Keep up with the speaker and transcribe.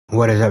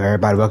What is up,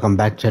 everybody? Welcome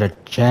back to the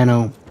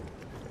channel.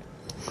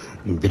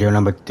 Video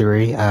number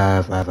 3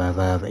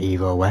 of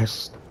Evil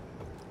West.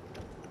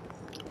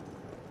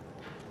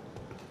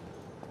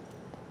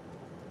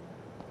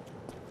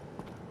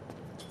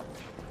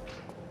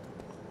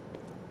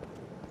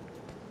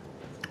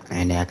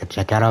 And I could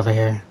check out over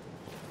here.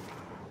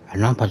 I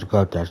know I'm supposed to go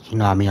up there. You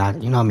know me,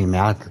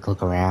 man. I like to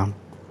look around.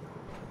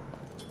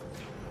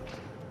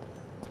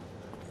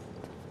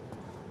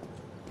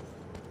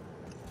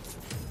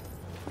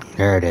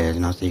 There it is.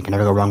 You know, so you can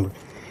never go wrong.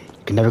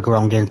 You can never go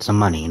wrong getting some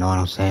money. You know what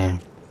I'm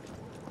saying?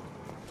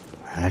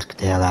 Alright, let's get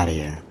the hell out of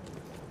here.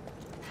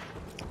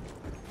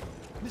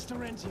 Mr.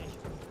 Renty,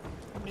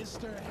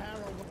 Mr.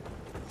 Harrow.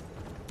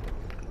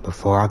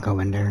 Before I go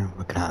in there,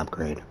 what can I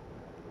upgrade?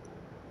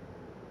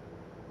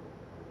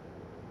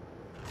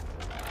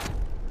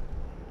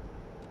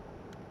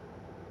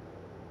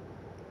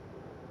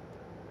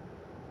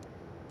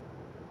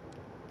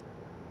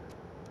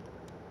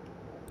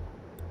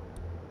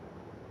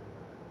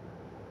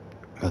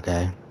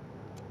 Okay.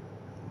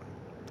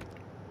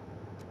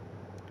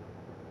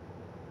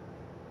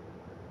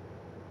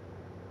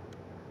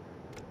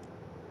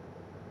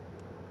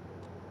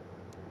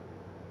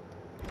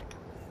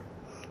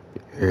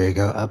 Here you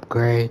go,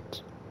 upgrade.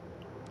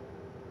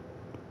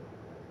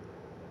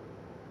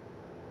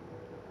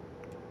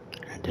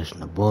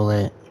 Additional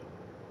bullet.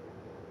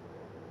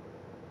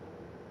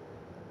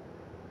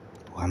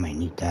 Boy, I might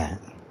need that.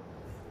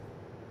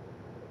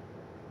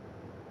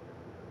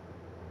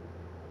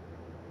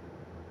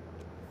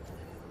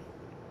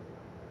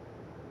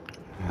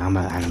 I'm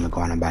gonna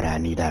go on about it. I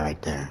need that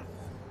right there.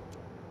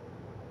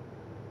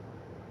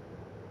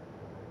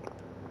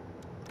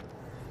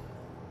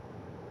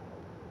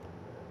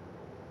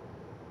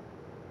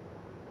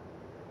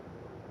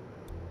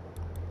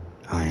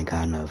 I ain't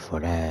got enough for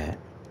that.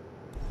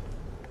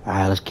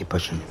 Alright, let's keep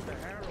pushing.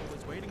 Mr. Harrow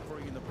is waiting for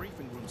you in the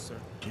briefing room, sir.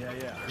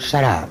 Yeah.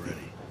 Shut up.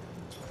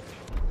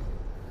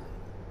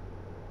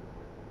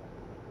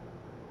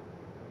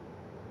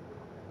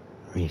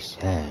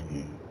 Reset.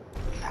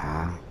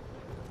 Nah.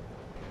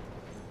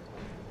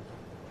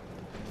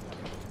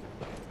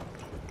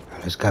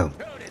 Let's go. Who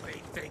does he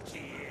think he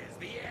is?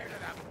 The heir to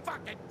the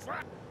fucking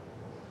truck?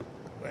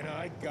 When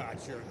I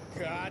got your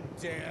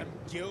goddamn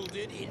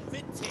gilded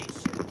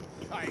invitation,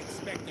 I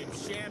expected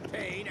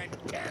champagne and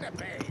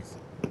canapes.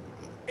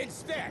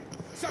 Instead,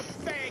 some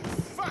fang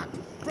fuck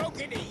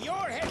broke into your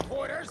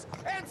headquarters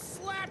and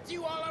slapped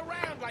you all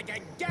around like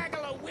a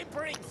gaggle of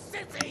whimpering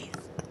sissies.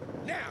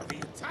 Now the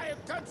entire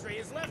country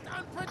is left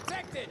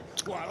unprotected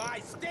while I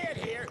stand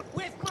here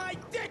with my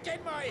dick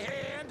in my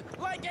hand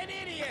like an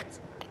idiot.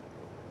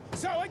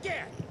 So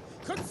again,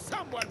 could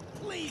someone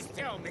please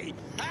tell me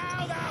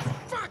how the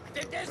fuck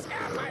did this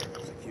happen?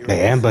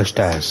 They ambushed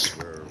us.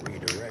 Were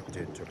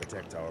redirected to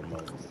protect our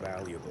most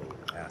valuable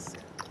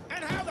asset.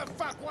 And how the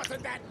fuck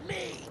wasn't that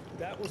me?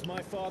 That was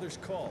my father's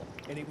call,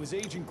 and it was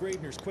Agent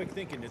Gravener's quick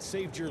thinking that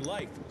saved your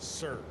life,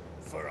 sir.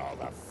 For all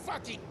the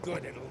fucking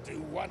good it'll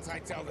do once I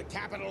tell the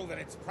Capitol that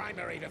its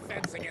primary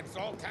defense against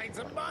all kinds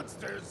of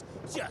monsters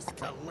just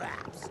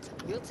collapsed.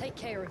 We'll take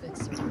care of it,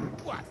 sir.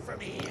 What, from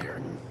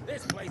here?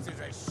 This place is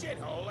a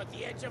shithole at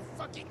the edge of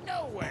fucking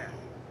nowhere.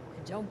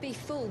 And don't be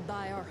fooled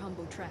by our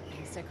humble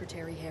trappings,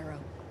 Secretary Harrow.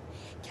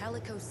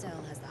 Calico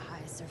Cell has the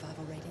highest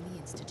survival rate in the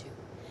Institute,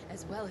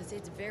 as well as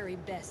its very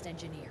best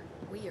engineer.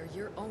 We are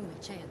your only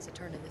chance of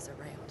turning this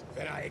around.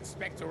 Then I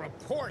expect a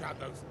report on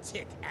those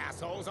tick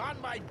assholes on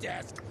my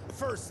desk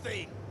first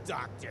thing,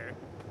 Doctor.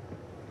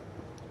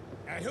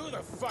 And who the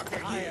fuck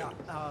are you?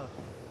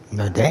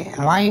 No,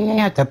 damn, why you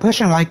have to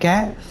push him like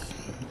that?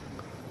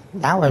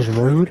 That was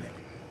rude.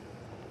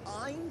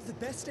 I'm the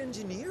best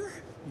engineer?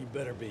 You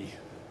better be,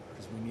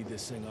 because we need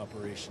this thing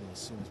operational as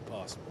soon as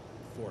possible,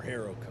 before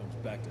Harrow comes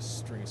back to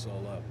string us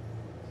all up.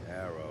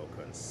 Harrow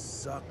can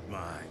suck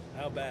mine.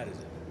 How bad is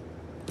it?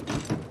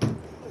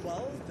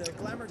 Well, the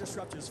glamour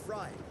disruptor's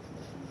fried.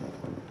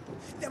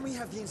 Then we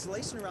have the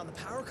insulation around the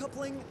power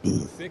coupling.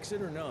 Fix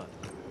it or not?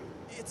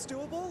 It's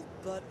doable,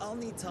 but I'll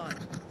need time.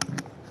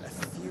 A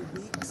few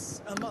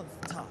weeks, a month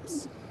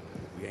tops.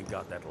 We ain't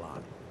got that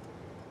long.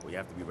 We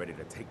have to be ready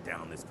to take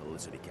down this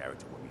Felicity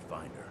character when we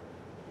find her.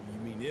 You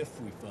mean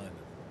if we find them?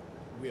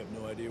 We have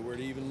no idea where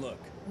to even look.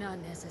 Not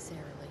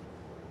necessarily.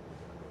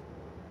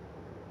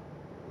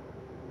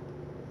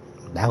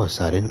 That was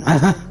sudden. To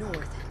the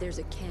north, there's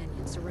a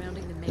canyon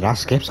surrounding the main. Did I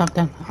skip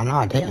something? I know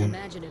I I didn't.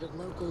 imagine it.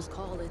 Locals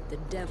call it the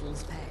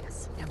Devil's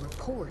Pass, and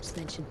reports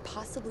mention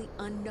possibly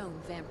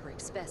unknown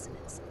vampiric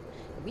specimens.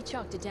 We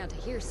chalked it down to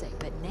hearsay,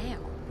 but now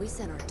we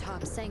sent our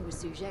top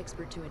sanguisuge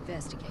expert to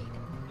investigate.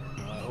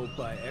 I hope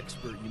by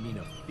expert you mean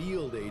a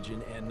field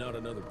agent and not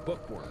another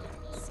bookworm.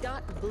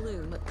 Scott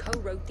Bloom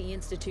co-wrote the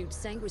Institute's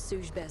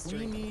sanguisuge We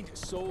bestiary. need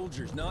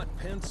soldiers, not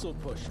pencil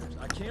pushers.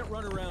 I can't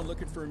run around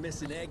looking for a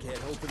missing egghead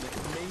hoping that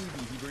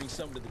maybe he brings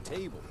something to the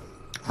table.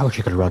 I wish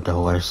you could ride the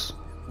horse.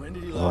 When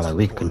did he Or last like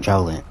we could report?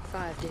 control it.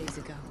 5 days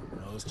ago.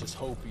 No, let's just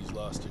hope he's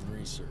lost in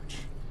research.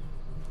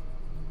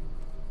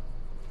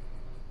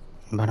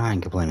 But I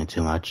ain't complaining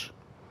too much.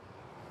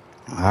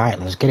 Alright,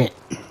 let's get it.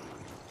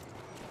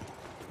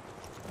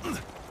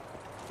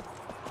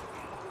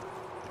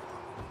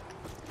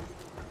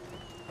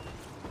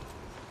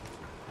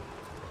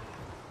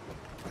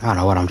 I don't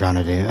know what I'm trying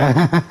to do.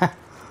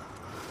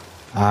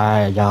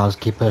 Alright, y'all, let's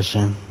keep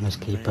pushing. Let's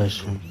keep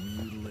pushing.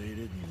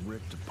 Mutilated and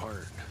ripped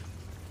apart.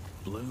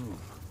 Bloom,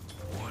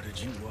 what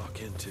did you walk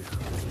into?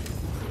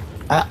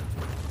 Ah!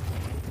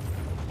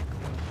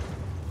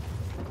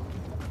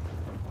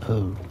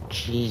 Oh,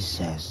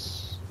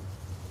 Jesus.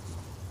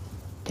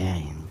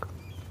 Dang.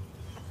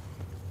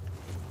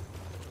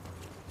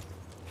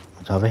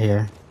 What's over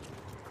here?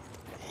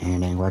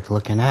 Anything worth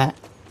looking at?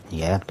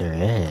 Yep, there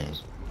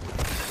is.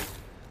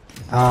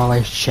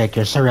 Always check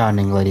your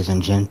surroundings, ladies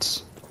and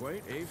gents.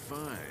 Quite a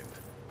find.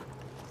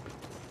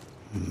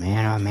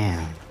 Man, oh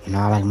man. You know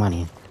I like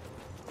money.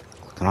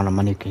 Look at all the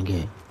money you can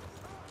get.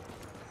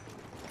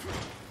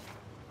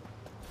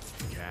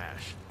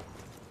 Cash.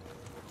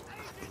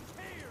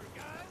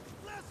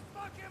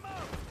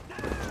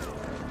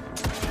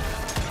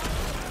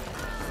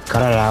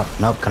 Cut it out.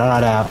 Nope,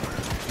 cut it out.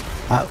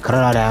 Oh, cut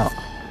it out.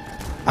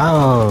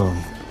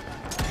 Oh.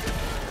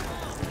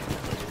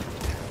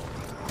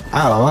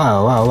 Oh,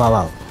 whoa, whoa, whoa,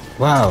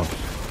 whoa. Whoa.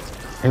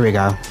 Here we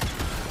go.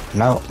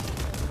 Nope.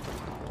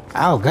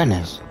 Oh,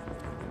 goodness.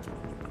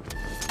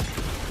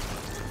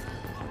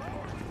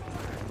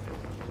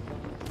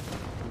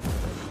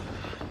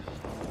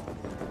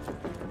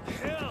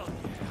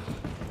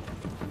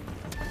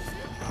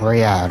 Where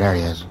you at? There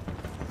he is.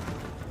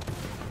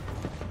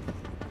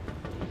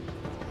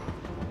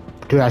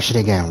 Do that shit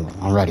again.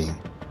 I'm ready.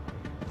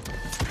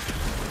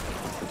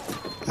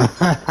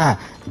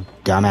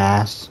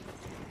 Dumbass.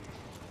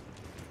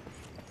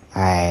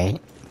 Alright.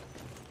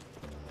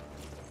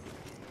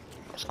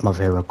 Let's come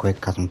over here real quick,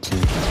 cut some tea.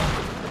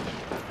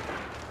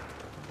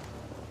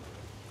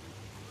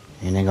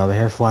 Anything over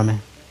here for me?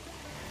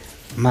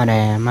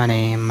 Money,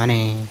 money,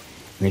 money.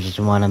 We just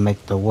want to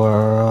make the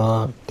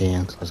world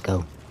dance. Let's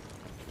go.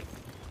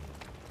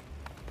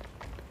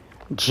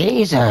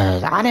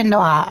 Jesus, I didn't know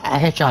I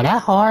hit y'all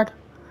that hard.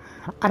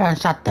 I done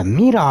shot the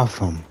meat off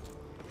them.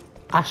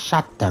 I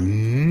shot the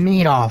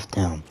meat off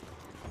them.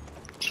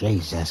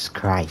 Jesus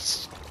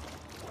Christ.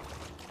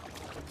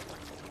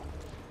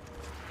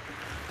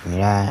 Give me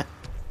that.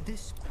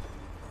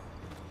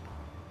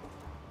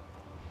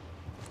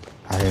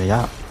 Oh, here we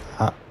go.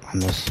 Oh, I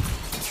missed.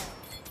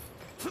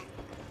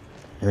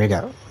 Here we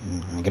go.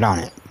 Get on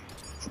it.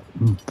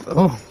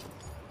 Oh.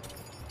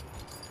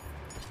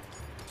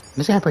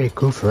 This game pretty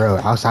cool for real.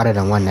 Outside of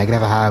the one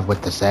negative I have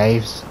with the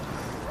saves.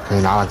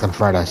 You know, I like to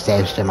prefer to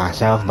save shit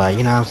myself, but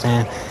you know what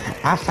I'm saying?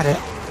 Outside of...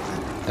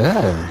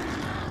 Ugh.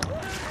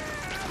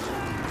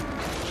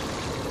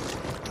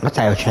 That's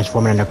how it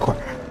transforming into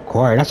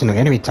core. That's a new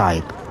enemy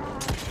type.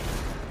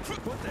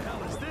 What the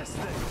hell is this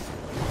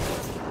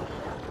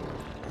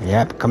thing?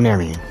 Yep, come near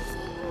me.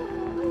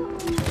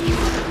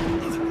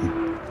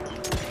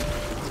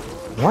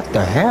 What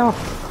the hell?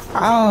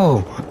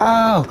 Oh!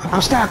 Oh!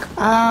 I'm stuck!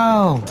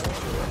 Oh!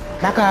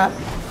 Back up!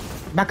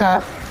 Back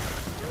up!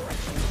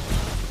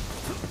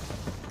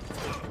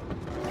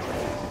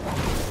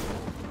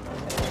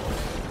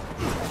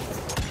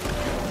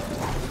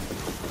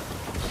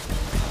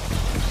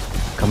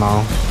 Come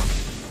on.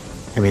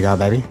 Here we go,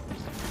 baby.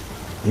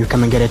 You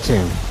come and get it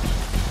too.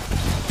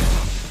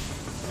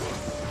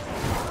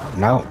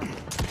 Nope.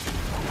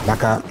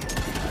 Back up.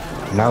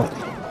 Nope.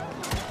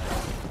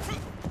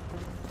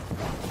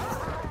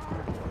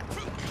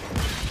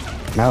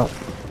 Nope.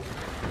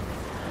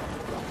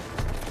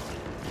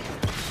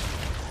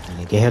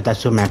 Get hit with that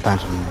Superman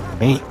punch.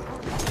 Bink.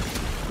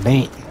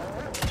 Bink.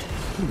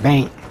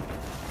 Bink.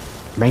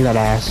 Bring that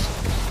ass.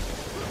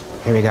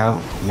 Here we go.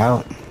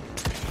 Nope.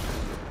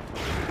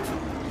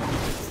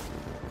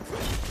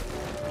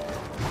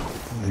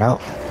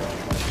 Nope.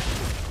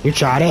 You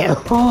tried it?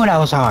 Oh, that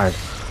was hard.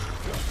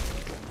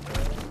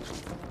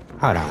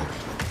 Hold on.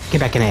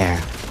 Get back in the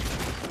air.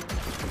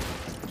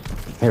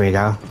 Here we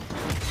go.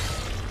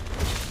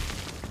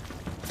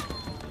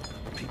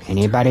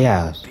 Anybody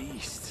else?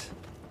 Beast.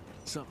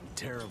 Something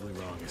terribly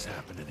wrong is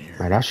happening here.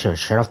 Right, that should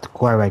shut off the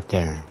core right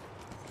there.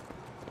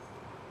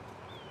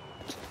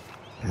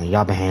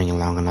 Y'all been hanging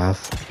long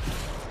enough.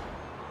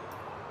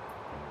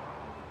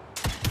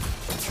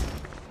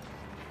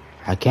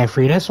 I can't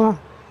free this one?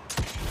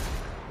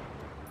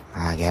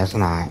 I guess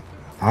not.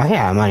 Oh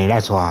yeah, money,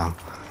 that's why.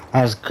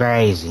 That's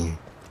crazy.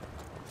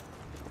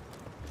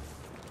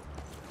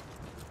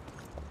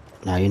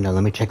 Now, you know,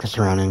 let me check the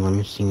surroundings. Let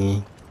me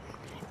see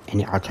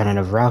any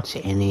alternative routes,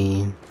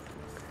 any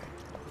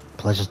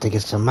places to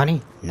get some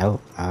money.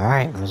 Nope.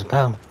 Alright, let's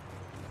go.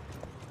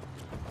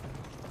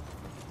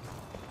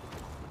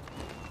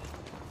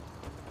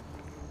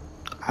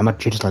 I'm gonna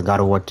treat this like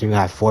God of War 2.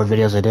 I have 4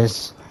 videos of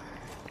this.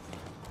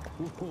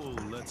 Whoa,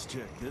 let's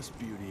check this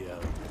beauty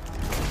out.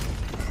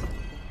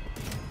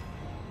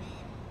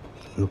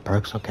 New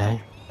perks,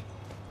 okay.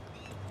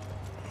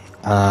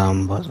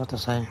 What was I about to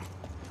say?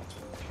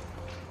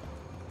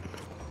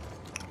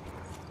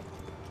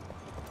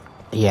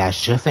 Yeah, I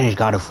should finish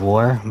God of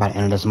War by the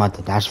end of this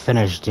month. I should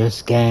finish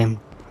this game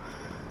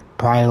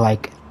probably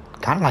like,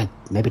 kind of like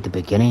maybe the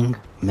beginning,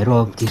 middle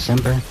of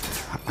December.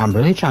 I'm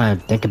really trying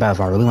to think about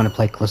if I really want to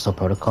play Callisto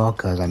Protocol,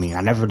 because, I mean,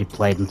 I never really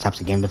played these types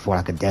of games before,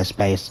 like a Dead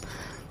Space.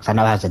 Because I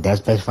know it has a Dead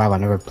Space 5, I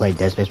never played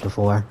Dead Space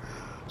before.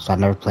 So I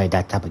never played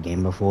that type of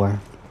game before.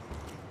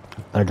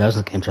 But it does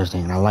look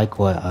interesting. And I like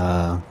what,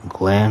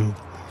 Glenn,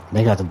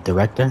 they got the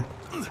director.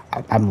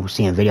 I'm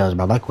seeing videos,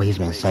 but I like what he's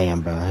been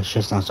saying, bro. His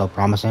shit sounds so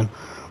promising.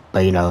 But,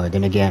 you know,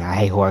 then again, I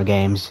hate horror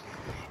games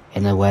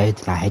in a way,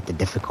 and I hate the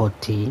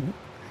difficulty.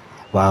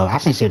 Well, I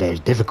can say there's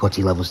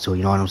difficulty levels too,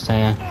 you know what I'm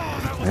saying?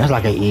 There's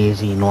like an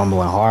easy,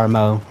 normal, and hard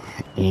mode.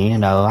 And, you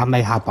know, I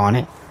may hop on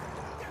it.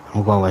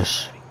 I'm going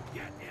with...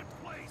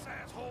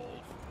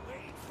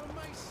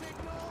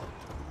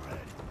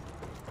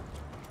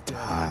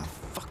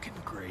 Fucking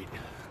great.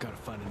 Gotta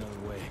find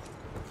another way.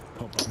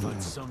 Hope I'll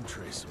find some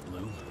trace of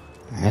Bloom.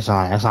 That's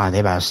all they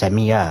about to set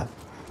me up.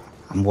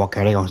 I'm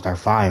walking, they gonna start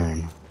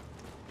firing.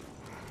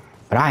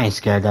 But I ain't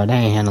scared though, they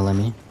ain't handling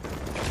me.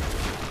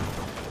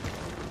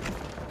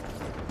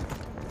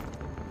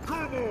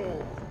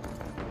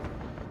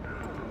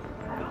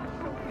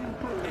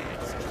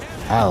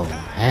 Oh,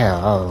 hell,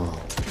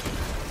 oh.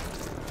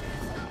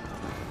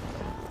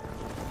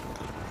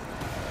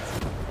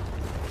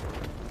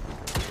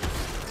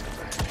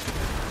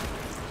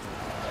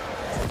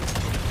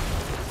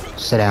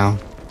 Sit down.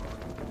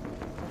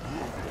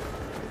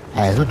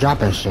 Hey, who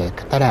dropping shit?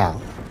 Cut that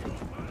out.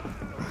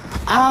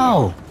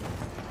 Oh!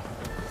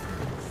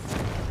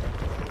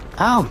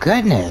 Oh,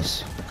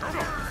 goodness.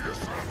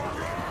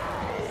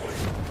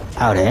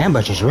 Oh, the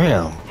ambush is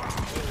real.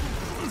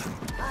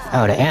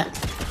 Oh, the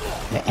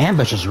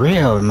ambush is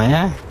real,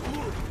 man.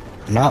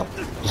 Nope.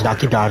 Just gotta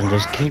keep dodging.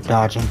 Just keep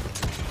dodging.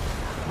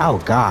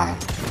 Oh, God.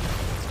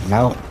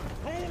 Nope.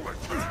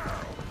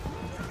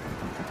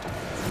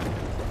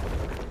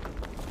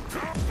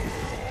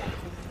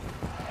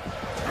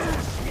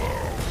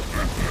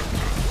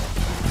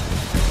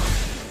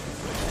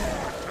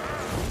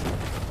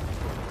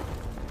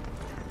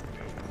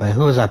 Wait,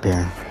 who is up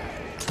here?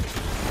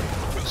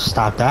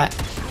 Stop that.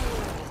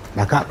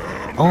 Back up.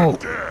 Oh.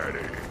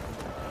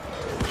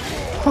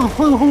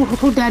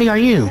 Who daddy are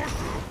you?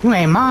 You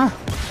ain't mine.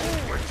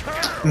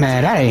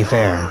 Man, that ain't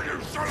fair.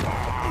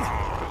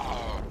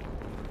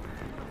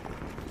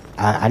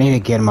 I need to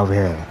get him over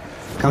here.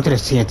 Come to the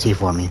TNT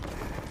for me.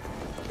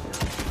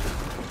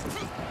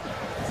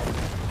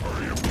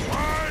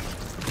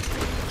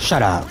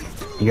 Shut up.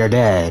 You're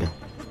dead.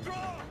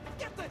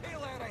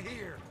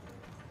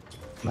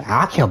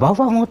 I'll kill both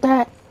of them with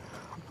that?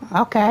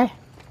 Okay.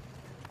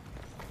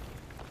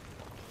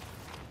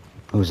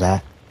 Who's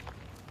that?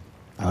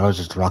 Oh, those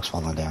are just rocks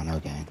falling down,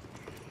 okay.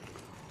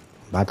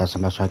 But I thought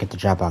somebody was trying to get the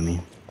drop on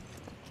me.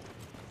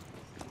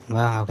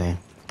 Well, okay.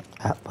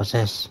 What's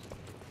this?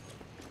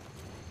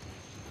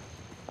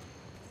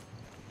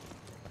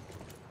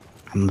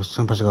 I'm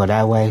supposed to go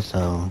that way,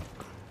 so...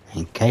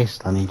 In case,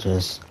 let me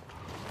just...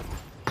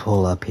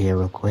 pull up here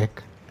real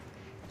quick.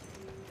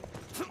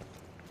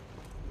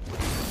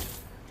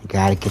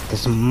 Gotta get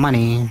this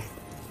money.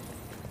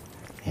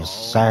 Yes,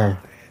 sir.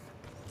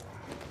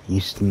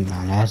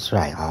 That's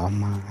right. All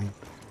mine.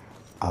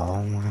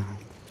 All mine.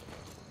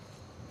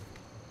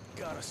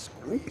 Gotta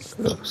squeeze.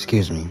 Oh,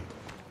 excuse me.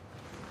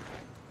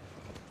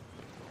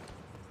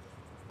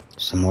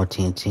 Some more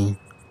TNT.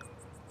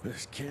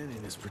 This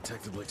canyon is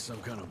protected like some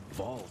kind of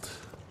vault.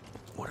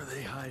 What are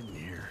they hiding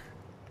here?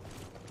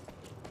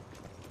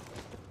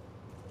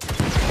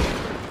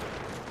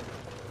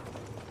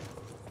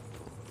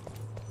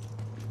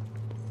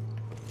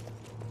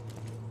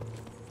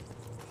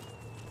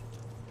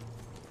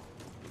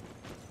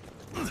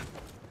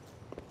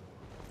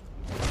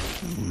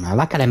 I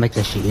like how they make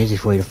this shit easy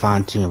for you to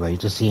find too, but you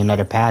just see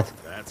another path.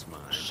 That's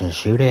mine. Just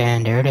shoot it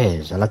and there it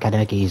is. I like how they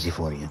make it easy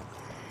for you.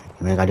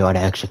 You ain't gotta do all the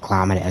extra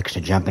climbing, the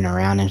extra jumping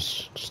around and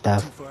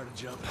stuff. Too far to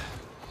jump.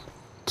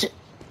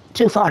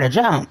 Too far to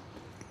jump.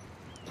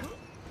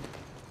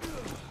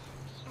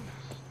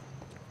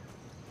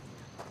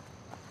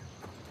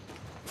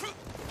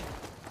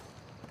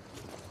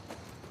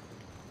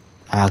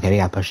 Okay, they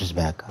gotta push us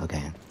back.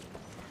 Okay.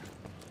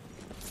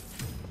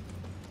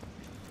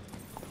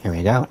 Here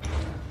we go.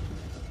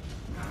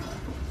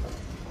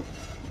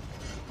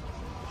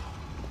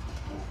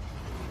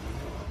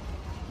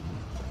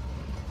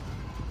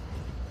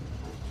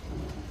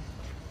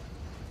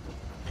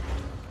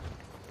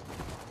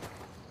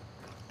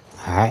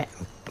 Alright.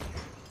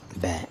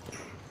 Bet.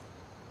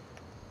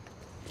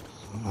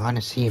 I want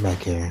to see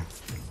back here.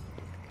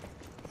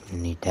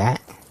 Need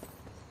that.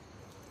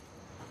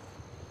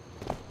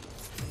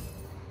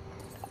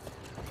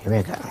 Here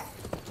we go.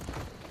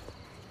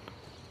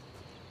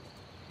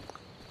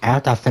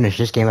 After I finish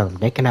this game, I'm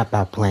thinking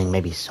about playing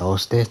maybe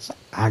Solstice.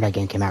 I heard that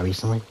game came out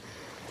recently.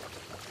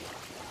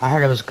 I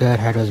heard it was good,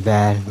 heard it was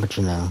bad, but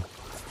you know.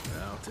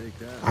 I'll take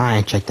that. I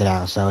ain't checked it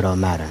out, so it don't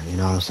matter. You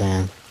know what I'm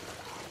saying?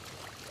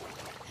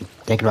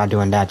 Thinking about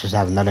doing that, just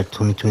have another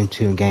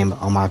 2022 game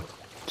on my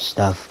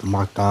stuff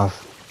marked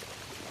off.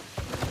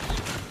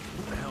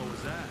 What the hell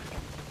was that?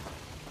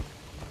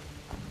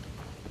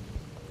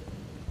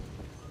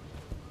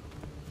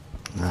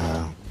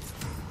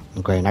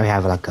 Great, now we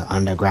have like an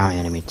underground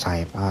enemy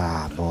type.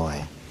 Ah,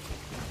 boy.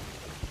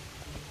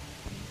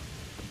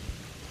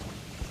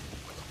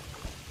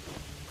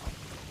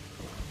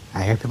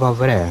 I hear people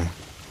over there,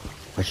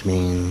 which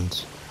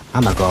means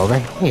I'm gonna go over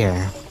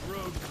here.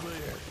 Road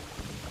clear.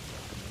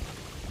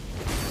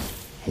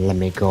 And let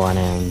me go on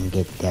and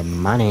get that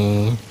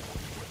money.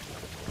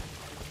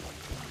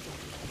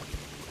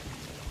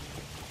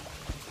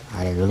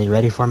 Are they really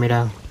ready for me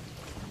though?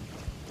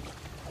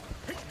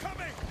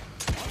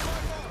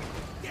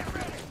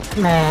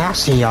 Man, I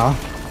see y'all.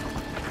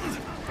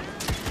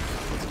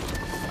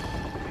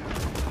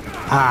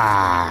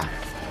 Ah.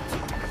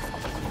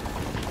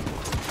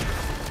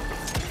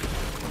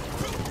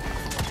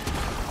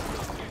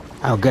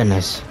 Oh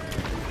goodness.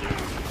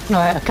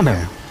 No, come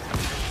here.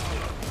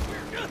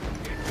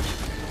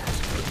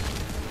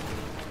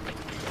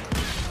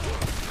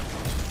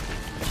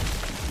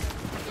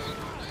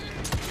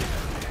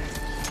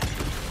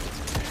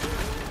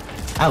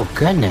 Oh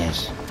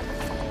goodness.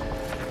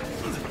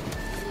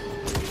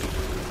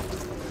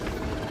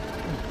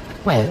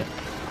 Wait.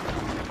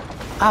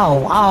 Oh,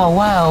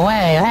 whoa,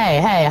 wait,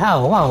 hey,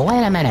 whoa,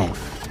 wait a minute.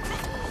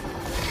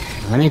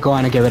 Let me go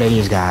on and get rid of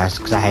these guys,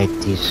 because I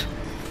hate these.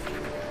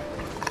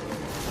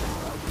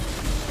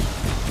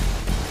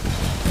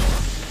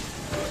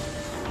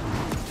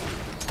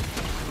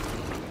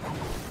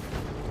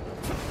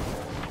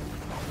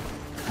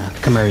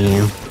 Come here,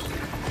 you.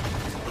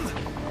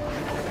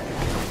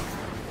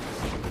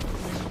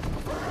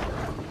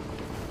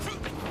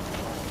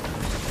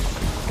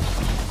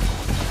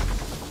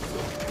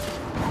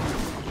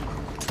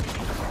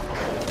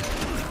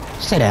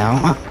 Sit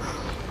down.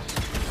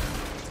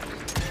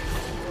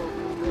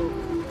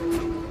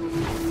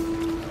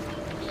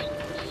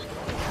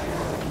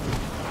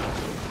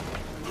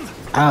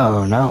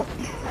 Oh, no.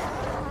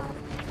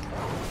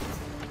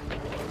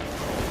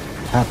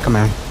 Oh, come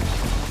on.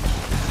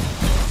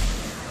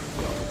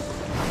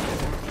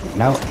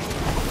 No.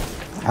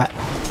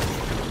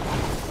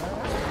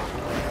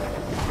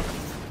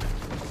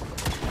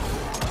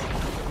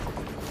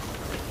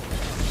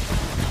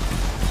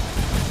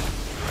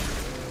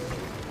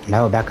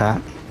 No, back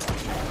up.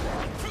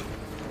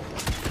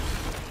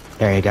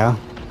 There you go.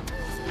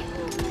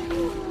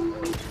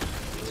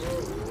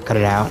 Cut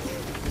it out.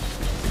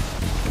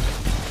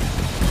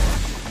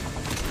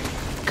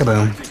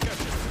 Kaboom.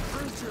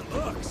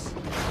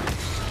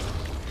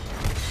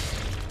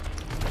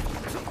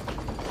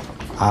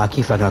 I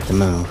keep fucking up the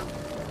move.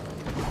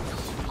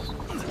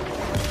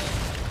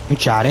 You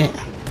shot it.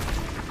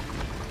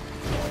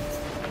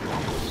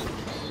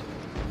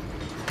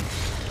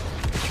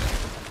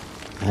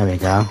 There we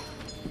go.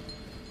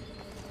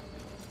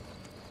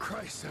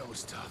 Christ, that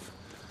was tough.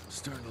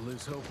 Starting to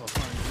lose hope I'll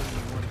find you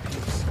in one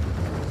piece.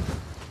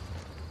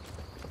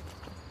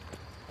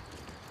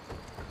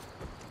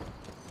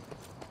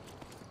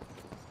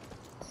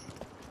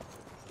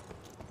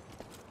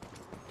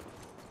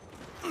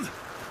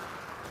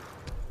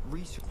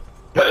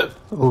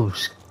 Oh,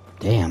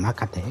 damn, I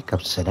got the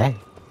hiccups today.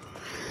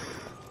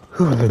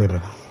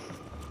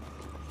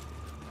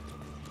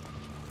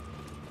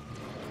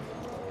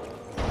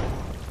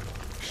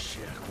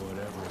 Shit,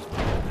 whatever is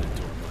behind that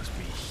door must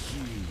be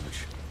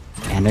huge.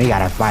 And we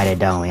gotta fight it,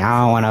 don't we?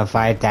 I don't wanna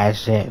fight that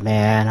shit,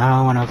 man. I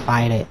don't wanna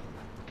fight it.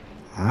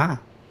 Huh?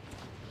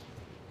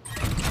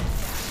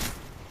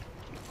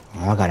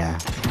 Oh, I gotta...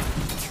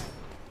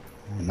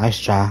 Nice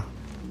try.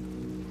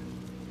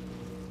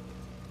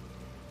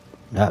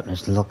 Nope,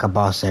 let's look at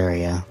boss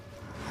area.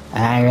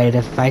 I ain't ready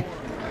to fight.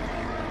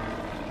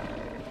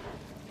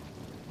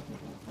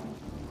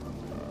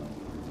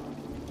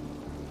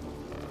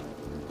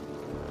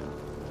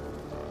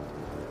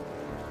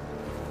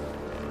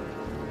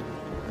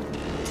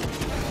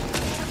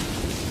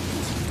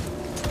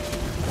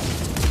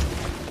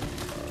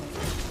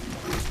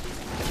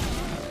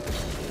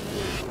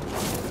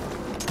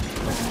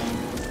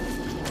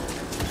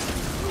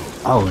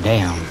 Oh,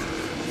 damn.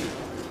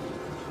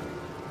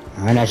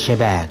 Run that shit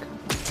back.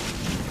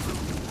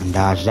 And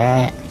dodge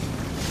that.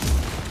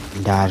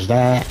 And dodge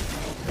that.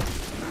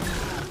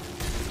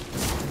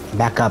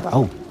 Back up.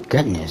 Oh,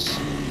 goodness.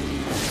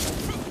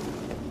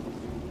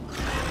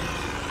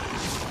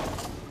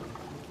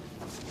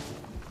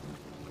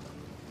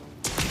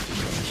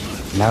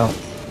 No.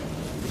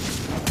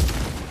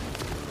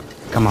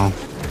 Come on.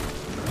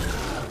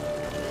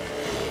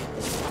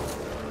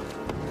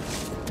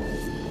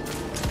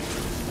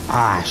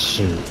 Ah,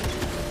 shoot.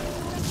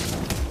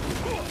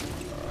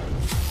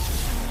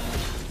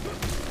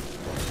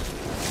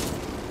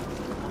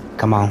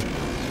 Come on.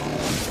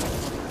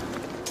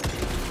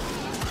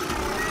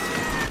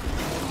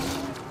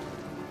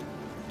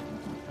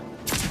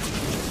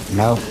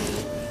 No.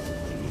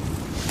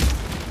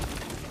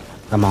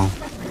 Come on.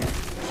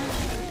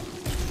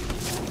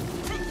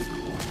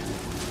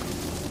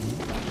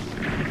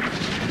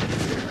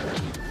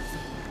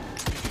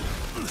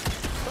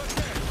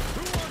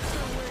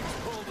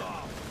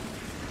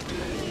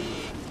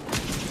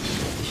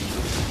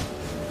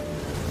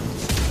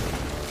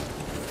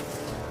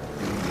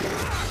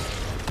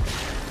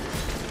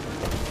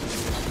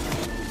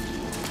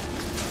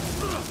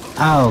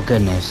 Oh,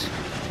 goodness.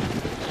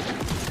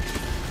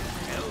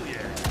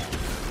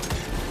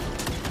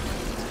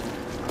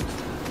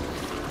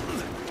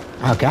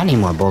 Okay, I need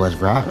more bullets,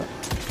 bro.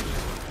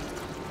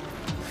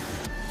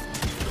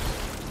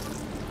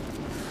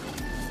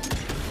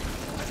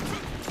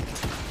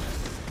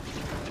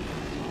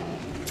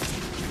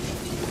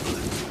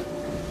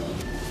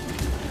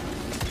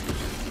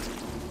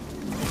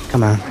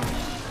 Come on.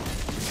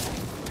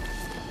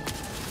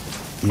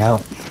 No.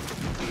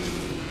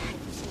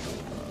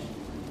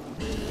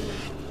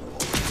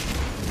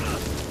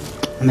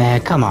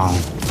 Man, come on.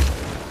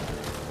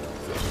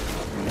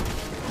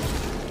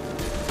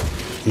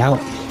 No.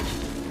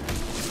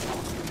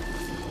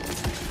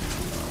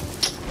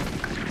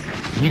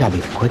 You gotta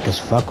be quick as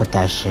fuck with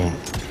that shit.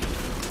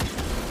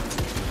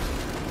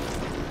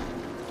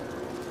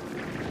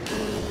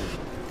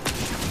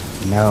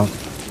 No.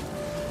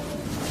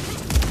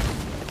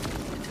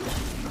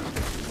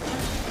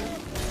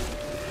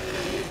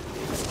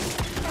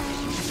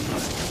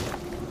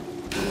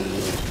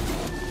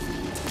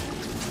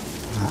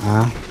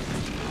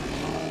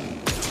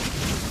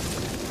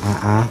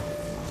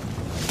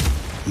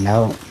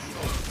 No.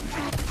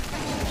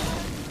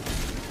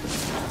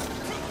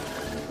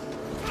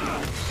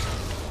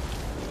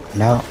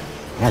 No.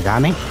 That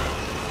got me?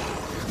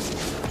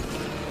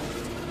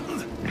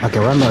 Okay,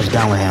 we're almost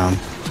done with him.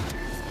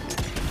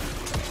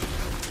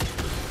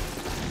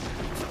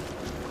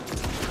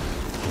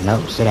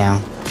 Nope, sit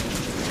down.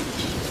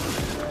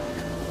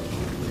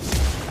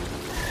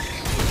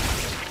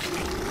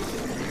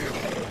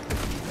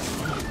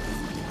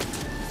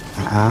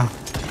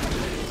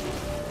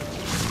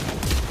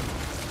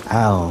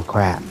 Oh,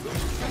 crap.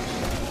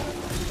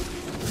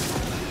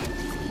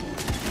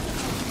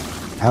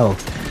 Oh.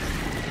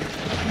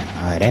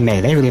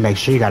 They really make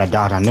sure you got a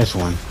dodge on this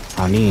one.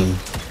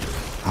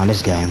 On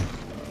this game.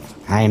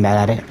 I ain't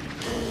mad at it.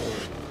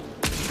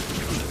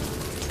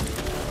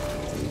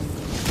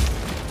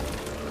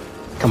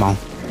 Come on.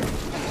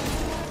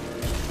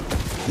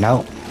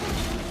 Nope.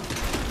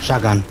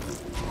 Shotgun.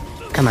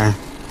 Come here.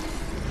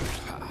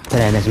 Put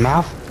it in his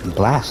mouth and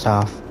blast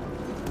off.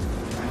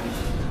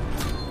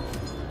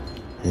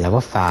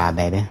 Level 5,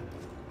 baby.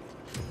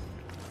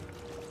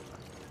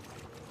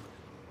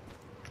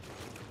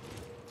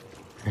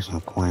 There's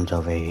some coins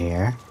over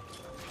here.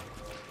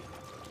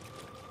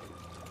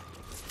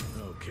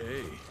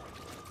 Okay.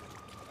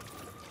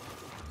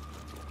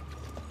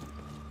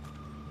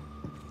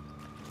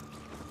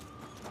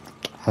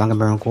 How long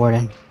have I been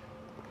recording?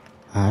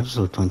 Just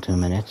about 22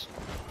 minutes.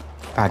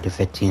 Probably do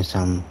 15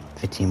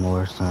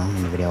 more or something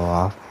in the video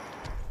off.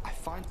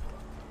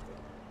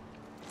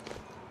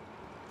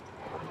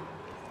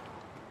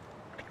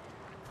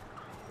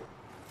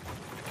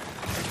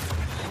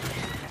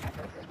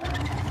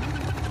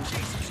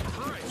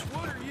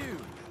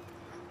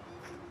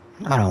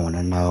 I don't want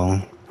to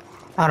know.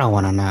 I don't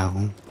want to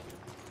know.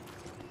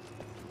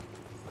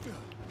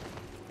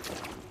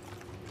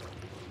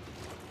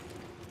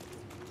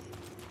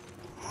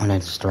 Well,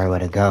 that's the right way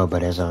to go,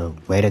 but there's a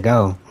way to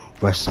go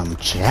for some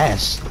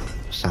chests,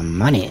 some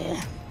money.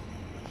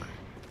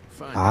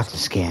 Oh, that's a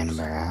skin,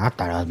 bro. I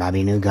thought it was about to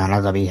be a new gun. I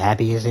was going to be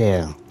happy as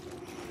hell.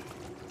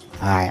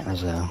 Alright,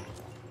 let's go.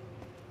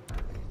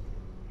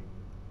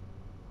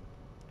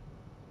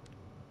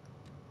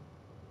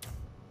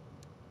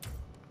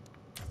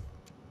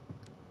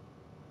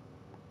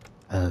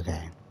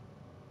 Okay.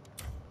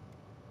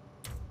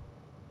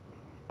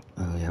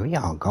 Oh yeah, we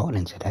all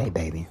golden today,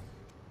 baby.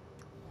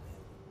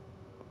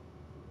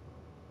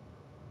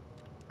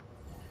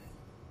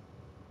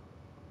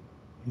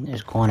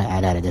 Just going to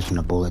add that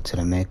additional bullet to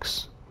the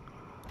mix.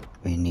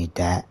 We need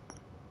that.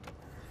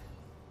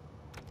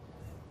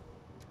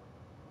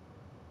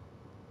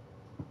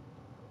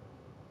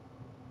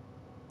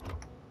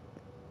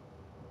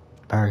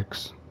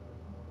 Perks.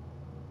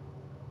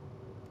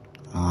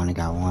 I only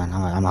got one.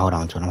 I'm gonna hold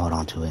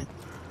on to it.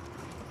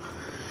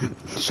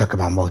 Talk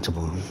about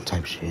multiple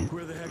type shit.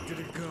 Where the heck did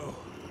it go?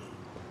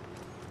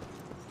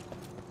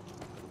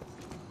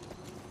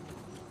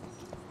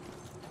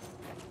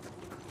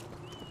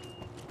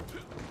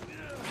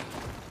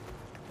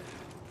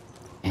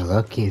 And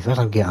look, it feels like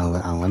I'm getting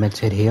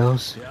unlimited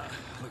heals. Yeah,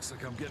 looks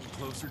like I'm getting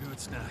closer to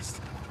its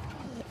nest.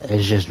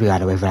 It's just we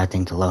gotta wait for that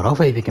thing to load.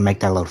 Hopefully we can make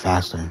that load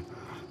faster.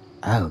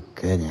 Oh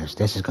goodness,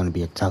 this is gonna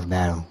be a tough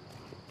battle.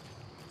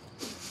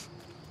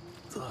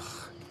 Ugh,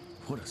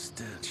 what a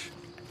stench.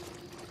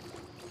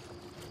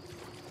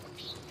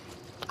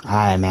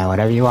 Alright, man,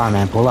 whatever you want,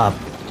 man, pull up.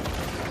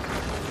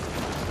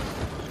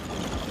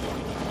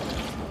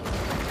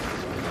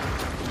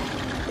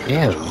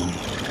 Ew.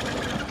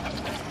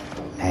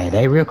 Hey,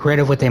 they real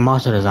creative with their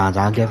monster designs,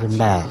 I'll give them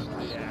that.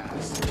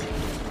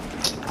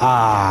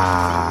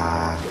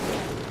 Ah.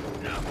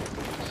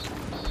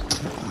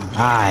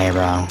 Alright,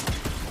 bro.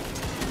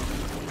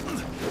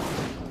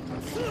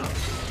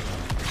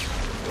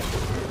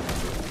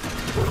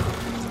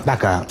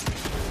 Back up.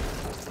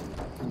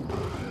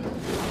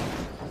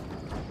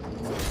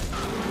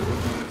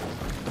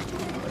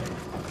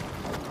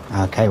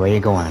 Okay, where you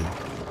going?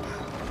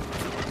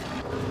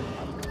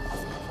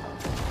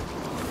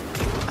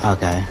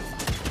 Okay.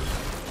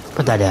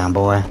 Put that down,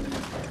 boy.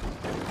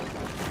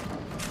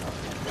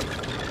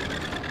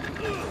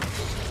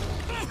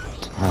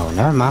 Oh,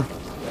 never mind.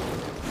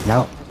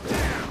 Nope.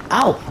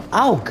 Oh!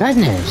 Oh,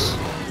 goodness!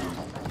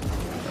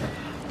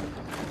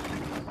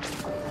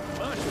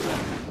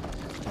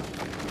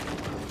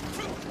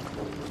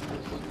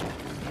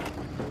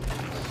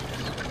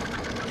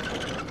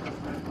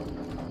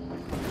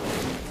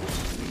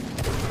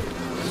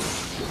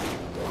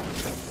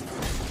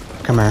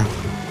 Come here.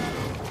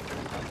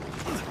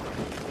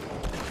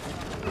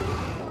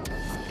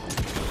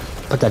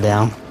 Put that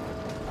down.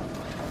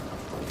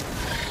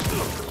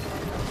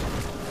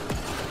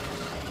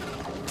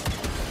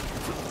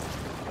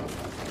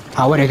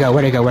 Oh, where'd it go?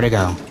 Where'd it go? Where'd it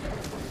go?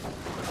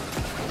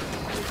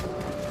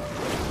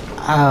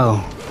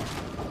 Oh.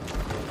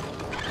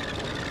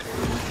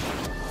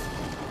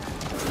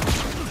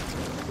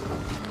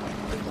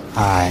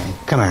 Alright,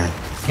 come here.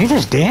 You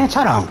just dance?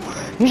 Hold on.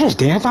 You just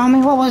danced on me?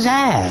 What was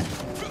that?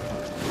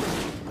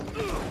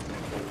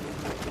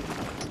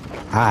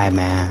 Alright,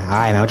 man.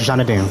 Alright, man. What you trying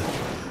to do?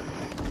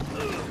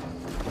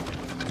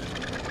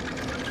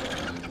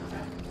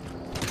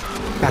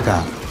 Back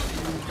up.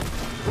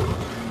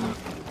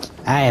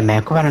 Hey,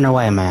 man. Quit running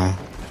away, man.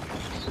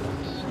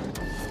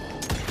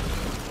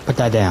 Put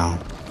that down.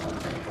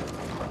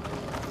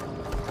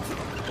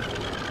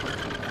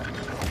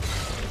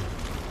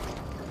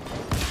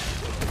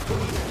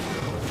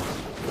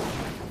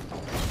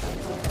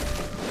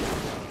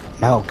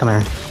 No, come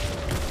here.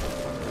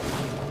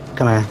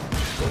 Come here.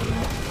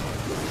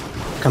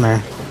 Come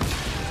here.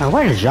 Now,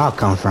 where did y'all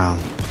come from?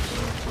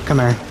 Come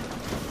here.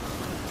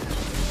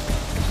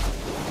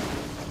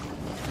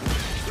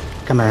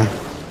 Come here.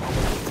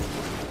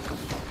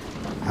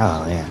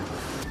 Oh, yeah.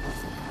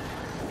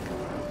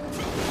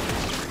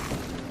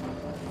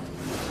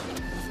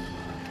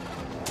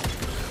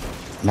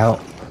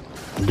 Nope.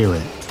 Do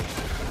it.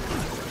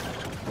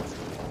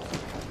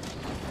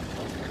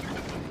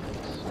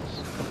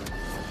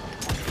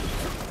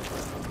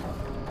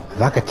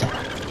 If I could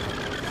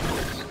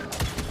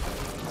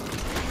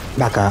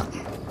back up.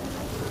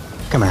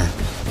 Come here.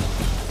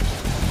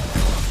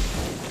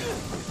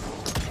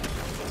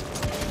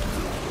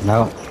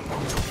 Nope.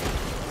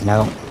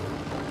 Nope.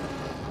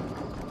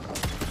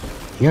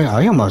 You're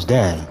almost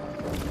dead.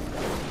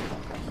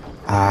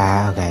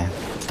 Okay.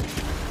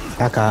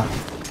 Back up.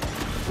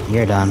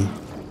 You're done.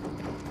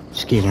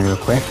 Excuse me real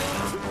quick.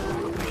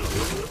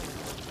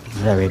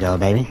 There we go,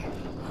 baby.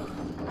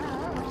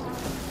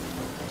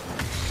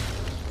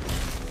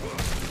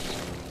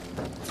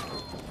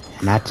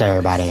 And that's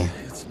everybody.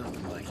 It's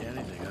nothing like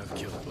anything I've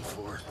killed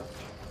before.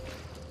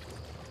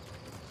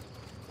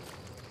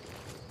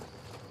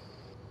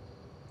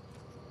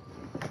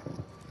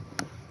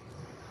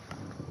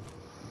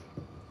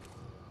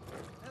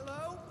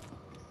 Hello?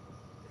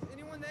 Is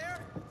anyone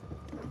there?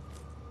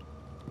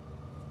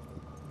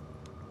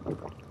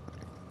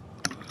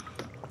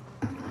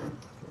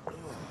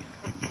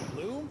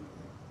 Bloom?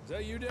 Is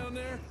that you down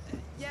there?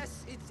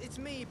 Yes, it's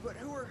me, but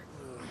who are...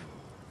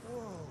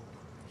 Whoa.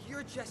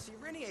 You're Jesse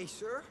Renier,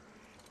 sir.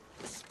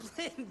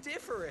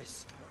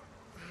 Splendiferous.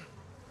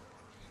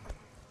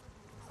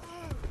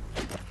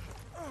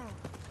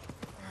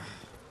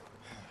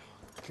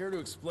 Care to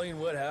explain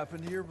what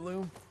happened here,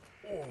 Bloom?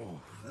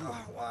 Well,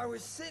 I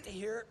was sent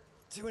here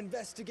to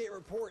investigate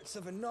reports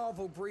of a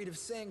novel breed of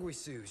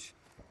sanguisuge.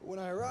 When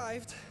I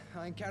arrived,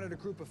 I encountered a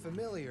group of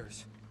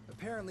familiars,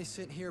 apparently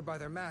sent here by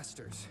their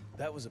masters.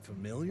 That was a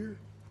familiar?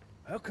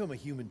 How come a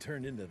human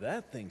turned into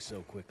that thing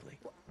so quickly?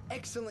 Well,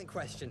 excellent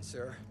question,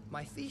 sir.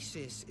 My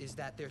thesis is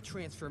that their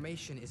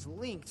transformation is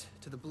linked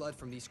to the blood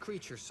from these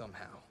creatures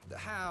somehow. The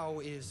how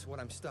is what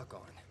I'm stuck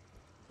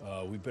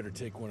on. We better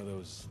take one of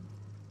those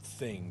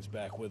things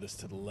back with us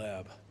to the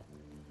lab.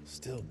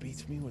 Still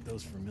beats me what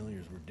those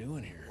familiars were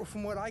doing here. Well,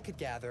 from what I could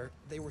gather,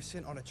 they were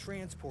sent on a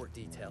transport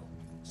detail,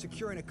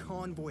 securing a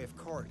convoy of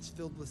carts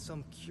filled with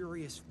some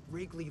curious,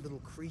 wriggly little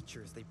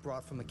creatures they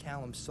brought from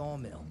McCallum's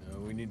sawmill.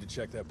 We need to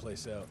check that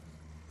place out.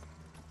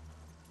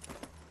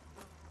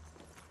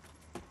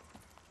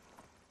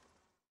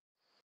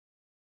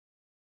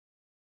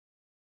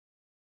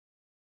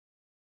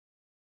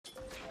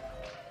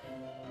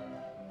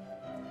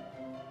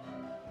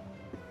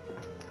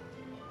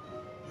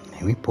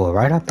 We pull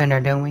right up in there,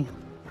 don't we?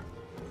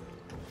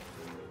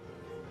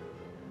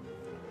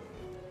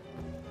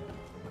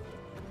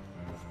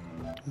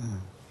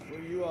 Where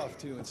are you off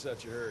to in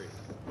such a hurry?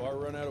 Bar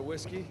run out of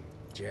whiskey?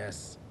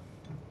 Jess,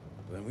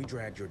 when we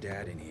dragged your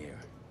dad in here,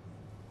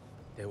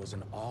 there was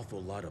an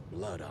awful lot of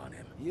blood on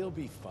him. He'll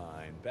be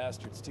fine.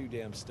 Bastard's too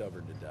damn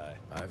stubborn to die.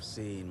 I've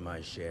seen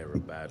my share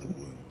of battle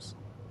wounds.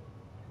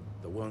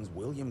 The ones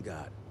William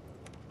got,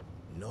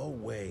 no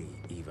way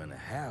even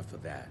half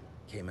of that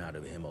came out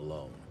of him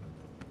alone.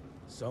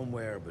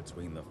 Somewhere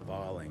between the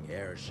falling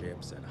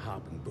airships and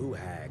hopping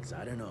boo-hags,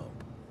 I don't know.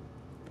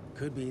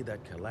 Could be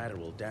that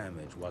collateral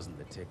damage wasn't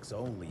the Tick's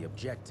only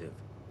objective.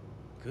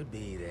 Could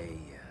be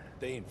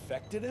They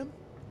infected him?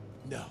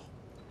 No.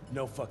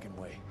 No fucking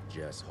way.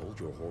 Just hold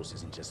your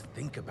horses and just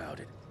think about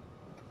it.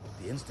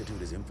 The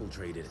Institute is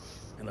infiltrated,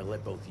 and they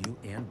let both you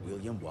and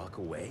William walk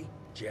away?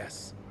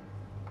 Jess,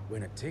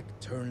 when a tick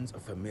turns a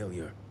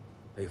familiar,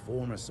 they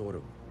form a sort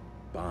of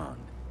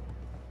bond.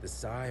 The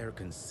sire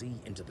can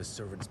see into the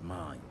servant's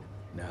mind.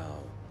 Now,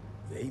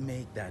 they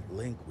make that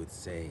link with,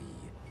 say,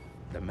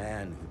 the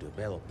man who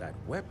developed that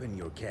weapon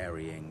you're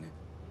carrying.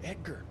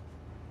 Edgar,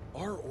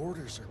 our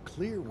orders are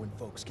clear when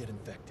folks get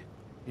infected.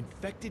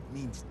 Infected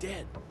means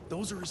dead.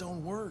 Those are his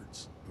own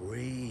words.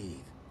 Breathe.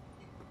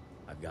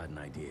 I've got an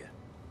idea.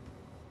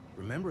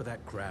 Remember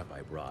that crap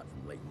I brought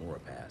from Lake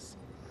Morapass?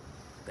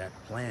 That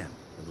plant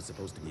that was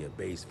supposed to be a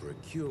base for a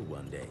cure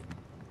one day.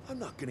 I'm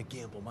not gonna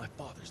gamble my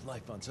father's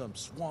life on some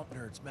swamp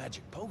nerd's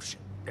magic potion.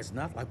 It's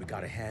not like we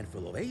got a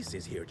handful of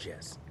aces here,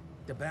 Jess.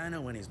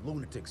 Dabano and his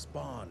lunatic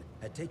spawn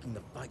had taken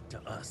the fight to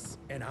us.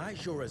 And I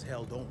sure as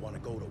hell don't want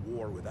to go to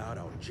war without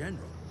our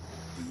general.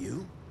 Do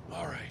you?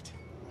 All right.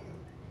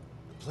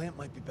 The plant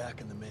might be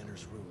back in the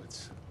manor's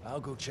ruins.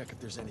 I'll go check if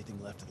there's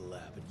anything left of the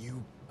lab, and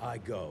you... I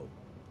go.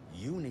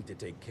 You need to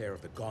take care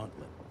of the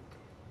gauntlet.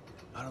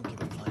 I don't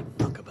give a flying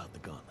fuck about the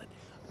gauntlet.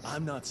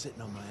 I'm not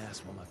sitting on my ass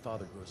while my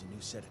father grows a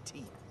new set of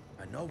teeth.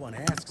 And no one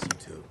asks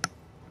you to.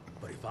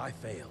 But if I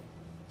fail,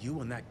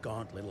 you and that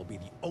gauntlet will be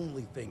the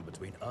only thing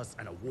between us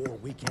and a war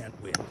we can't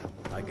win.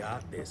 I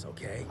got this,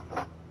 okay?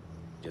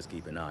 Just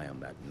keep an eye on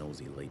that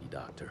nosy lady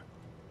doctor.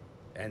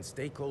 And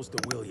stay close to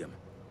William,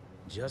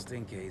 just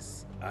in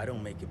case I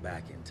don't make it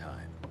back in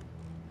time.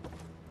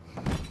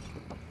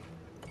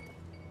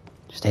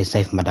 Stay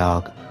safe, my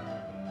dog.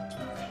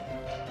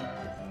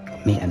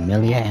 Meet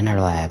Amelia in her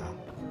lab.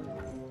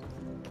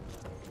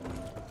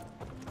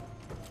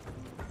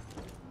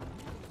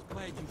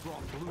 Glad you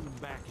brought Bloom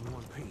back in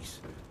one piece.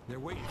 They're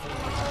waiting for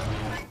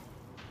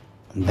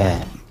you.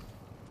 Bet.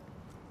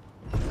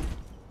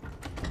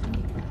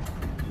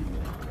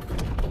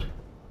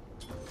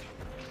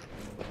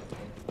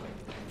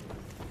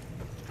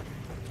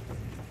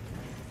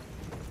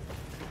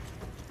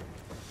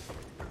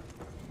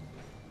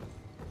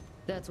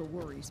 That's what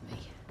worries me.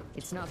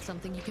 It's not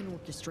something you can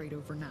orchestrate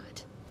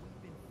overnight.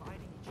 We've been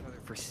fighting each other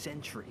for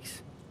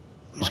centuries.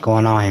 What's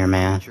going on here,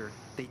 man?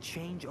 They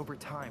change over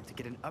time to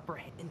get an upper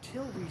hand.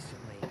 Until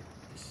recently,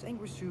 the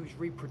Sanguisuge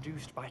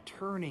reproduced by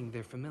turning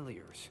their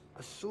familiars.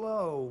 A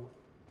slow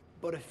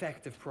but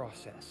effective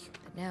process.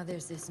 But now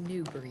there's this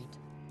new breed.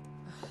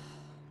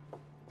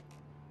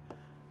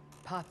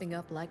 Popping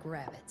up like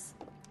rabbits.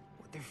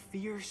 They're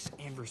fierce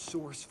and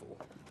resourceful,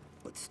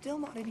 but still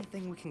not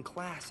anything we can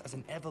class as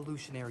an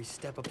evolutionary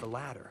step up the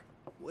ladder.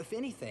 If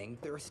anything,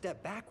 they're a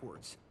step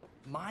backwards.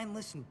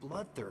 Mindless and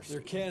bloodthirsty.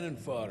 They're cannon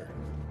fodder.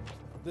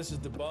 This is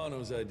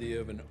Dabano's idea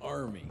of an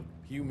army.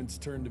 Humans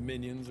turn to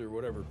minions or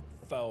whatever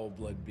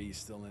foul-blood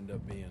beasts they'll end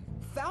up being.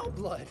 Foul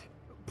blood!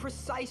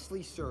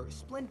 Precisely, sir.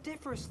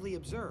 Splendiferously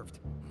observed.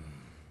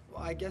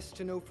 Well, I guess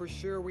to know for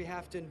sure we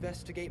have to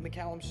investigate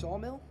McCallum's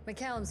sawmill?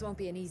 McCallum's won't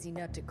be an easy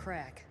nut to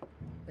crack.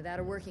 Without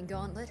a working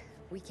gauntlet,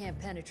 we can't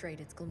penetrate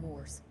its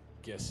glamours.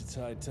 Guess it's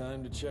high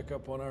time to check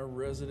up on our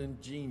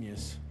resident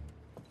genius.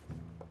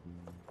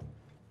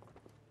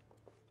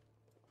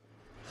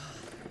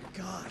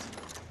 God,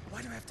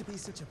 why do I have to be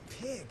such a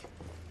pig?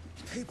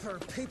 Paper,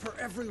 paper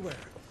everywhere.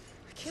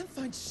 I can't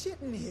find shit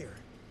in here.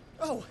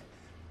 Oh,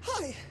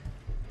 hi!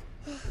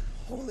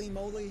 Holy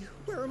moly,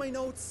 where are my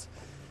notes?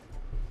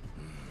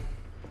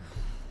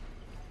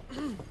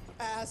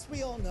 As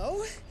we all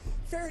know,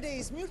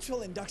 Faraday's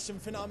mutual induction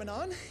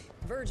phenomenon.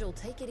 Virgil,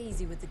 take it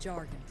easy with the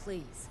jargon,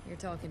 please. You're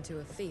talking to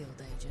a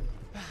field agent.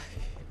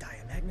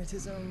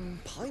 Diamagnetism,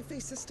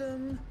 polyphase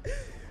system.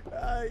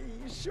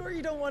 You sure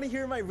you don't want to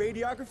hear my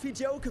radiography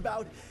joke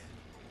about...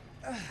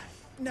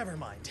 never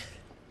mind.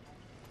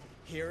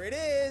 Here it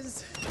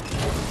is.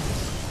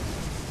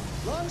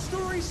 Long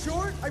story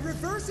short, I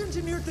reverse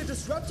engineered the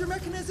disruptor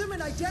mechanism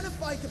and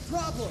identified the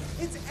problem.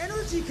 Its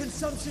energy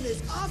consumption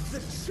is off the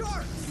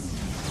charts.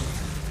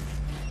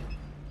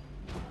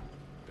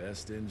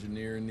 Best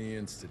engineer in the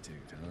Institute,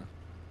 huh?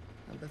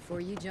 Well,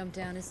 before you jump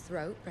down his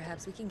throat,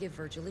 perhaps we can give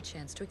Virgil a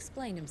chance to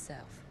explain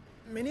himself.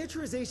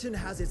 Miniaturization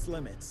has its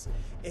limits.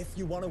 If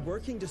you want a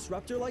working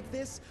disruptor like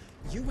this,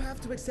 you have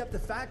to accept the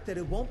fact that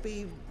it won't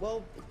be,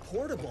 well,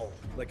 portable.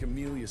 Like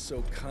Amelia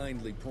so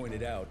kindly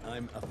pointed out,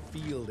 I'm a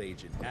field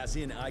agent, as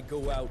in I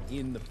go out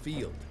in the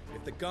field.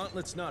 If the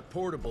gauntlet's not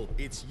portable,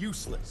 it's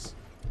useless.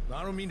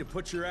 I don't mean to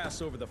put your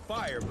ass over the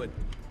fire, but...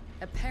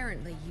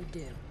 Apparently you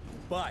do.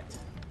 But,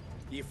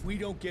 if we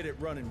don't get it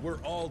running,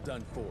 we're all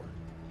done for.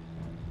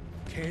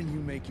 Can you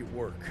make it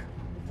work?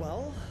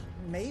 Well,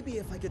 maybe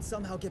if I could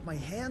somehow get my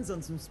hands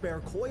on some spare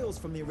coils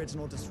from the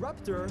original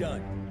disruptor...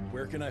 Done.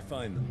 Where can I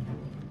find them?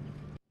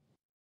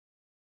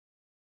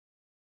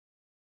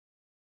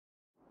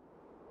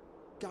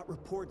 Got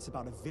reports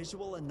about a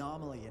visual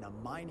anomaly in a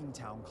mining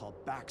town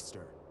called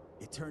Baxter.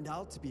 It turned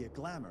out to be a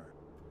glamour.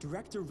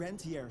 Director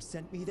Rentier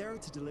sent me there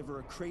to deliver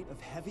a crate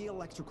of heavy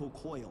electrical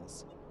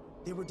coils.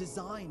 They were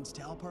designed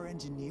to help our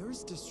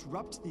engineers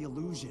disrupt the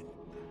illusion.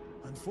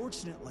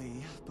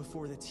 Unfortunately,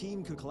 before the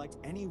team could collect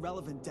any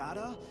relevant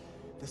data,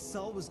 the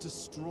cell was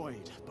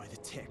destroyed by the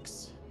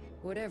ticks.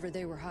 Whatever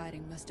they were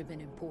hiding must have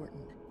been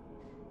important.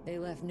 They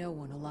left no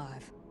one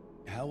alive.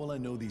 How will I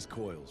know these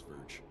coils,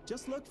 Verge?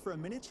 Just look for a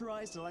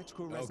miniaturized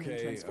electrical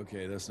resonant transformer.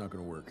 Okay, that's not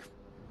gonna work.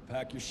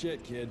 Pack your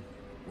shit, kid.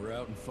 We're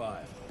out in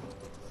 5.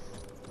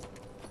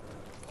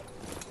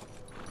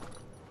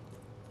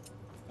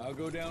 I'll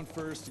go down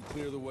first and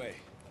clear the way.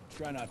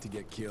 Try not to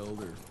get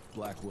killed or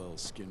Blackwell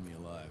skin me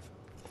alive.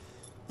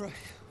 Right.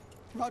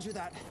 Roger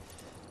that,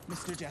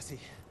 Mr. Jesse.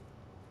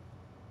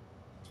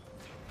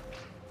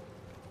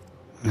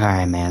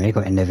 Alright, man, we're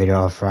gonna end the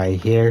video off right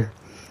here.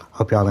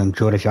 Hope y'all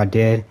enjoyed. If y'all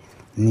did,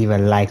 leave a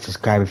like,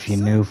 subscribe if you're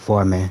new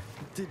for me.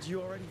 Did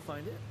you already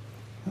find it?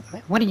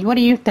 What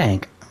do you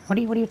think? What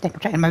do you think? I'm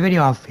trying my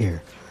video off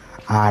here.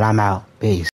 Alright, I'm out. Peace.